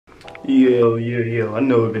Yeah. I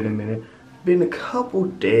know it's been a minute. Been a couple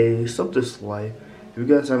days, something slight. If you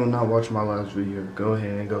guys haven't not watched my last video, go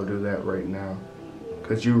ahead and go do that right now.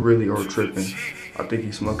 Cause you really are tripping. I think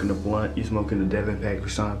he's smoking a blunt, he's smoking the Devin pack or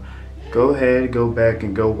something. Go ahead, go back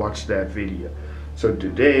and go watch that video. So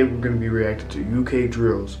today we're gonna be reacting to UK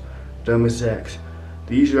Drill's Dumbest Acts.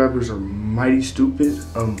 These rappers are mighty stupid.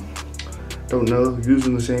 Don't know,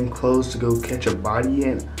 using the same clothes to go catch a body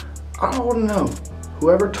in. I don't know.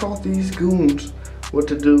 Whoever taught these goons what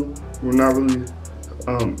to do were not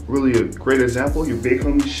really a great example. Your big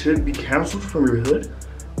homie should be counseled from your hood,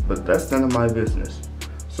 but that's none of my business.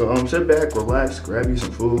 So sit back, relax, grab you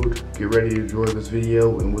some food, get ready to enjoy this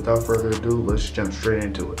video, and without further ado, let's jump straight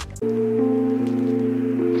into it.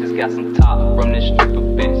 Just got some top from this stripper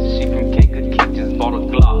bitch. She from Caker Key, just bought a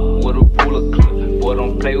Glock with a ruler clip. Boy,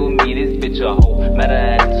 don't play with me, this bitch a hoe. Met her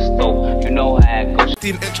at the stove, you know how it goes.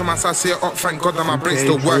 15 inch on my side, see it up, thank God that my brain's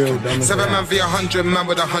still working. 7 man v 100 man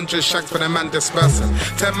with 100 shags, but the man dispersing.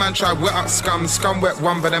 10 man try wet up scum wet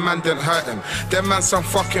one, but the man didn't hurt him. Them man some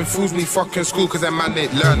fucking fools me fucking school, cause them man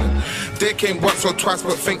ain't learning. They came once or twice,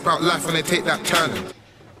 but think about life when they take that turning.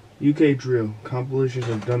 UK Drill, compilations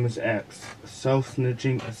of dumbest acts,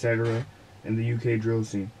 self-snitching, etc. in the UK drill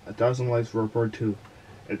scene. 1,000 likes for part 2.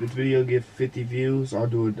 If this video gets 50 views, I'll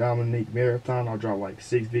do a Dominique marathon. I'll drop like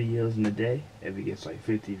 6 videos in a day if it gets like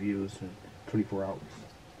 50 views in 24 hours.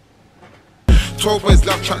 12 boys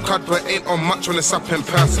love track card, but ain't on much when it's up in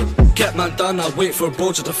person. Get man down, I wait for a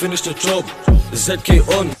broacher to finish the job. The ZK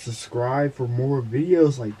on. Subscribe for more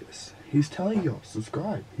videos like this. He's telling y'all,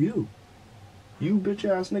 subscribe. You bitch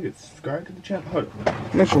ass niggas, subscribe to the channel. Hold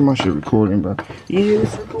up. Make sure my shit recording, bro. Yeah,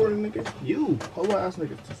 it's recording, nigga. You, hello ass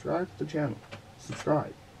niggas, subscribe to the channel.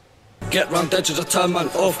 Subscribe. Get round there to just turn man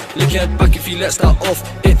off. Lick your head back if he lets that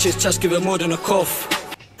off. Itch his chest, give him more than a cough.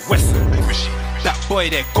 Wesson, that boy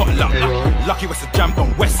there got luck. Lucky was a jump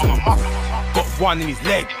on Wesson. Got one in his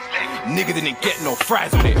leg. Nigga didn't get no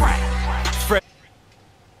fries on it.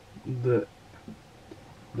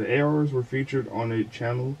 The errors were featured on a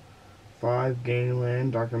Channel 5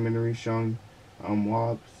 Gangland documentary showing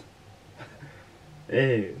WAPs.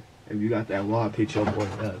 Hey, if you got that WAP, hit your boy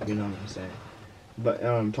up, you know what I'm saying. But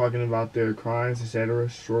talking about their crimes, etc.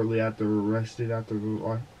 shortly after arrested after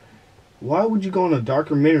why would you go on a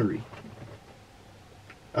documentary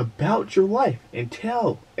about your life and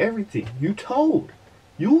tell everything? You told,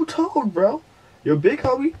 bro. Your big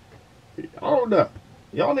homie, I don't know.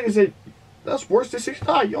 Y'all niggas said that's worse than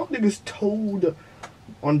 6'9". Y'all niggas told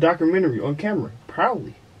on documentary, on camera,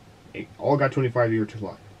 proudly. They all got 25 years to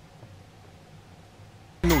life.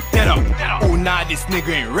 No dead up. All night this nigga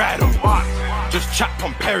ain't rattle. Just chat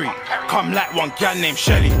on Perry. Come like one gal named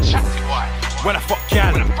Shelly. When I fuck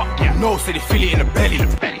gal, no say they feel it in the belly.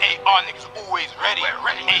 AR niggas always ready.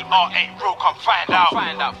 AR ain't real, come find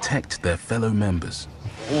out. Protect their fellow members.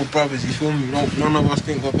 All brothers, you feel me? None of us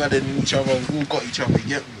think we're better than each other. We've all got each other, you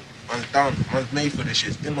get me? Man's down. Man's made for this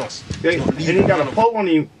shit. It's in us. And he got a pole on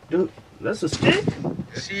you. Dude, that's a stick?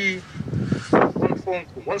 See, one phone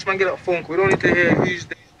call. Once man get that phone call, we don't need to hear who's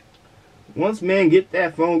there. Once man get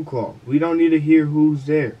that phone call, we don't need to hear who's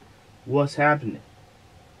there. What's happening?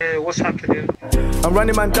 What's happening? I'm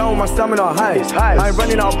running man down, my stamina high. I ain't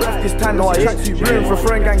running out of breath this time, no I track to room for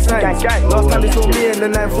friend gang signs. Last time they saw me in the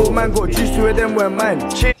 9-4 man got juice, 2 of them were mine.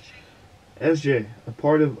 SJ, a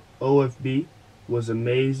part of OFB, was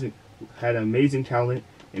amazing, had amazing talent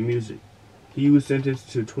in music. He was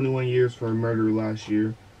sentenced to 21 years for a murder last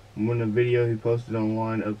year when a video he posted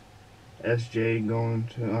online of SJ going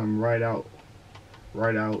to ride out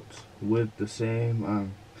with the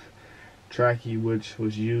same trackie which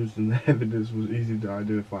was used and the evidence was easy to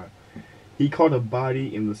identify. He caught a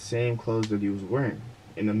body in the same clothes that he was wearing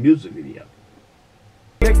in a music video.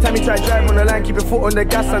 Next time you try drive on the line, keep your foot on the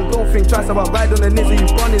gas and don't think twice about ride on the nizzy, you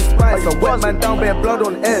run his spice. Like a wet man down, bare blood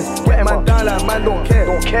on air. Get man down like man don't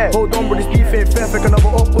care. Hold on, but this beef ain't fair. Think another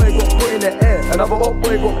up boy got put in the air. Another up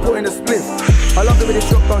boy got put in the spliff. I love the way they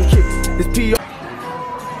shotgun kicks. This PR.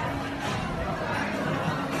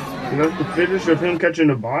 You know the finish of him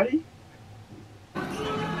catching a body?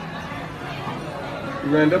 You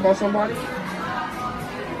ran up on somebody?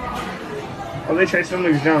 Oh, they chased some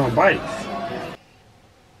niggas down on bikes.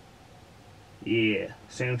 Yeah,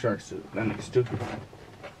 same tracksuit. That nigga stupid.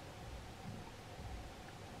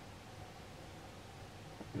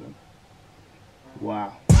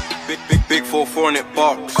 Wow. Big 4-4 in it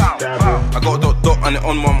box. I got a dot and it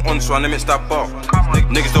on one on, so I limits that bar.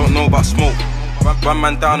 Niggas don't know about smoke. Run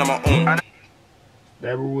man down on my own.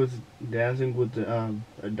 Dabber was dancing with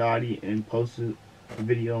a Dottie and posted a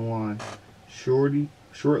video online. Shortly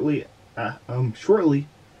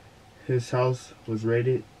his house was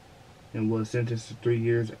raided and was sentenced to 3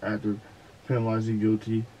 years after penalizing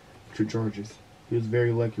guilty to charges. He was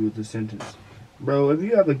very lucky with the sentence. Bro, if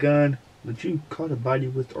you have a gun that you caught a body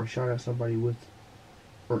with or shot at somebody with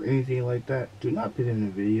or anything like that, do not put it in a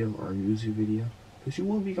video or a music video, because you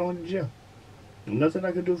will be going to jail. Nothing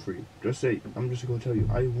I can do for you. Just say, I'm just going to tell you,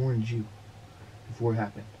 I warned you before it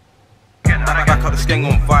happened. Back up the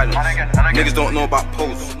skeng on violence. Niggas don't know about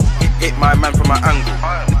pose. Hit my man from my angle.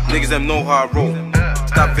 Niggas them know how I roll.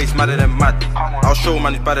 Stab face madder than mad. I'll show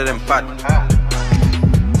man is better than bad.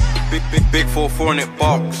 Big 4-4 in it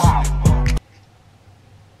box.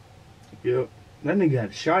 Yep, that nigga had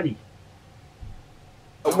a shotty.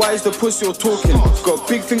 Why is the pussy you're talking? Got a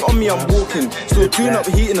big thing on me, I'm walking. Still doing up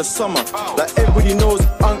heat in the summer. Like everybody knows,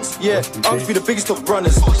 Unks, yeah. Unks be the biggest of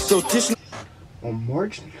runners. Still dishing. On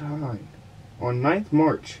March 9, on 9th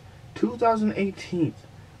March 2018,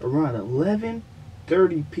 around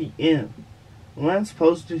 11:30 p.m., Lance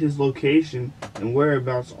posted his location and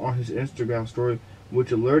whereabouts on his Instagram story,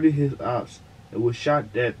 which alerted his ops and was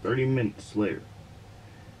shot dead 30 minutes later.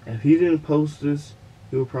 If he didn't post this,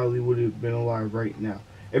 he probably would have been alive right now.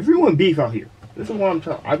 If you want beef out here, this is what I'm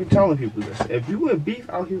telling. I be telling people this. If you want beef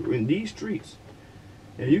out here in these streets,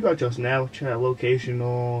 and you got your Snapchat location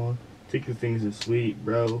on, taking things to sleep,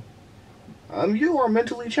 bro, you are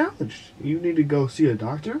mentally challenged. You need to go see a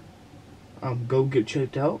doctor. Go get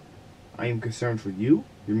checked out. I am concerned for you,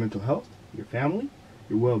 your mental health, your family,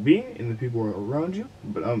 your well-being, and the people around you.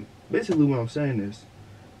 But basically what I'm saying is,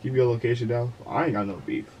 keep your location down. I ain't got no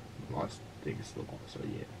beef. I think it's still on, so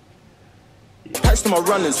yeah. Patched to my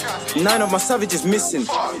runners, 9 of my savages missing.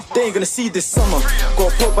 They ain't gonna see this summer.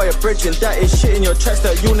 Got put by a brethren, that is shit in your tracks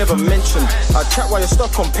that you'll never mention. I trap while you're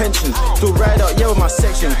stuck on pension. Still ride out, yeah, with my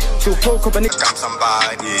section. Still poke up and got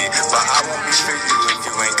somebody, but I won't be for you if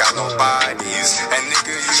you ain't got no bodies. And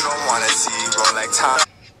nigga, you don't wanna see roll like time.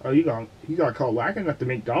 Oh, you got caught lacking at the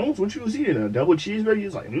McDonald's? What you was eating? A double cheeseburger? You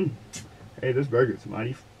was like, hey, this burger's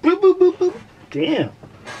mighty. Boop, boop, boop, boop. Damn.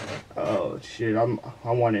 Oh shit,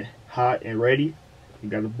 I want it hot and ready. You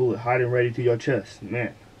got a bullet hot and ready to your chest.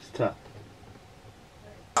 Man, it's tough.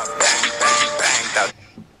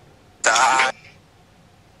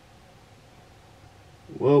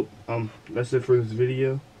 Well, that's it for this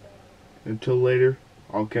video. Until later,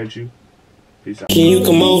 I'll catch you. Peace out. Can you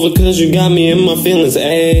come over, cause you got me in my feelings,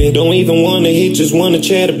 ayy. Don't even wanna hit, just wanna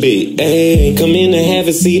chat a bit, ayy. Come in and have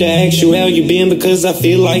a seat, I ask you how you been, because I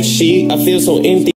feel like shit. I feel so empty.